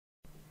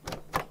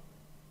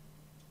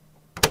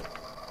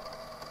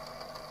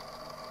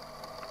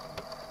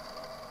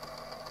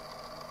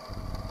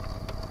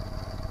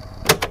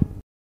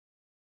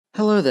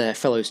Hello there,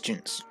 fellow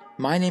students.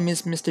 My name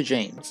is Mr.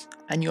 James,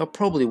 and you are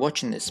probably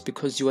watching this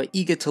because you are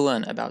eager to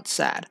learn about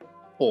SAD,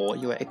 or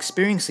you are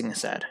experiencing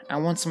SAD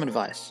and want some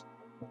advice.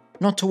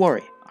 Not to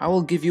worry, I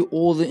will give you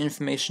all the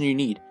information you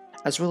need,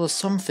 as well as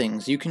some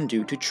things you can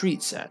do to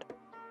treat SAD.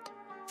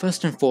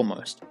 First and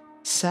foremost,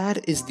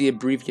 SAD is the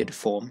abbreviated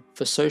form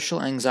for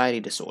social anxiety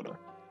disorder,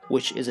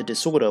 which is a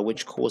disorder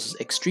which causes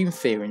extreme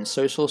fear in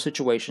social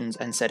situations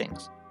and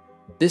settings.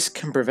 This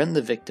can prevent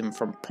the victim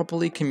from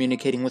properly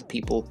communicating with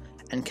people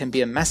and can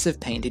be a massive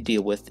pain to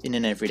deal with in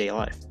an everyday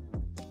life.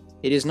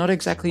 It is not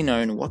exactly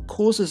known what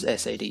causes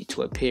SAD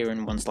to appear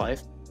in one's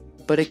life,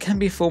 but it can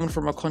be formed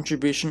from a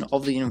contribution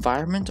of the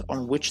environment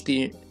on which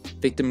the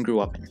victim grew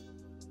up in.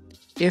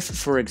 If,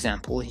 for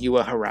example, you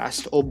were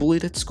harassed or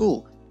bullied at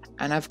school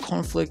and have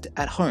conflict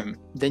at home,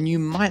 then you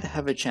might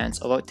have a chance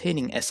of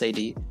obtaining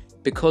SAD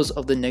because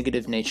of the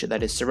negative nature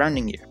that is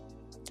surrounding you.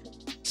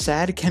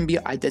 SAD can be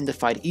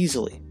identified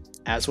easily,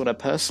 as when a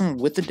person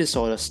with the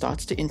disorder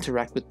starts to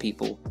interact with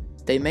people,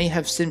 they may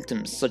have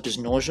symptoms such as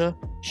nausea,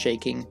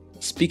 shaking,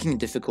 speaking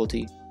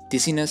difficulty,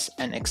 dizziness,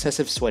 and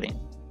excessive sweating.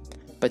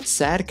 But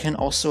SAD can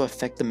also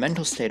affect the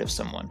mental state of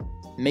someone,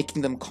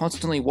 making them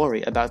constantly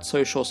worry about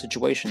social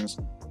situations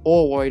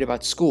or worried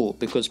about school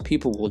because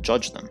people will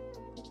judge them.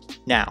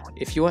 Now,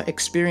 if you are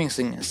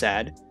experiencing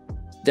SAD,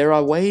 there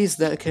are ways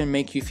that can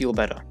make you feel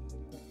better.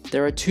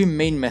 There are two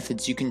main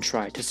methods you can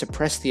try to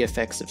suppress the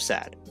effects of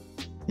SAD.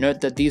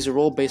 Note that these are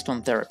all based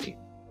on therapy.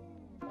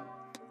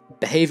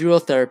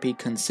 Behavioral therapy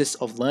consists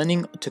of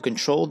learning to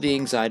control the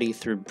anxiety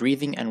through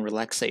breathing and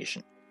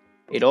relaxation.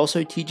 It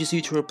also teaches you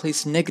to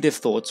replace negative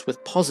thoughts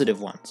with positive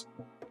ones.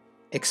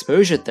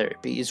 Exposure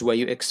therapy is where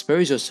you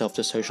expose yourself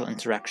to social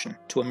interaction,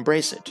 to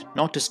embrace it,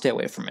 not to stay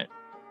away from it.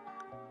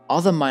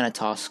 Other minor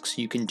tasks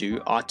you can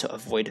do are to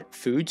avoid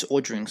foods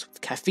or drinks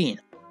with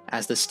caffeine,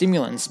 as the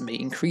stimulants may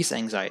increase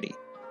anxiety.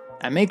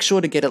 And make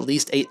sure to get at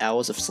least 8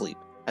 hours of sleep,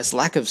 as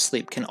lack of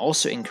sleep can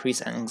also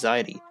increase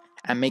anxiety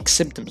and make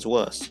symptoms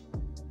worse.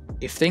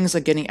 If things are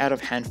getting out of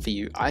hand for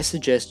you, I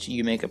suggest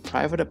you make a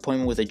private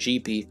appointment with a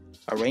GP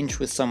arranged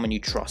with someone you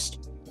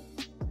trust.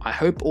 I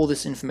hope all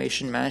this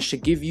information managed to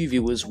give you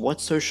viewers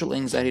what social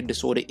anxiety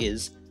disorder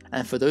is,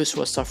 and for those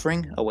who are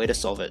suffering, a way to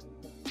solve it.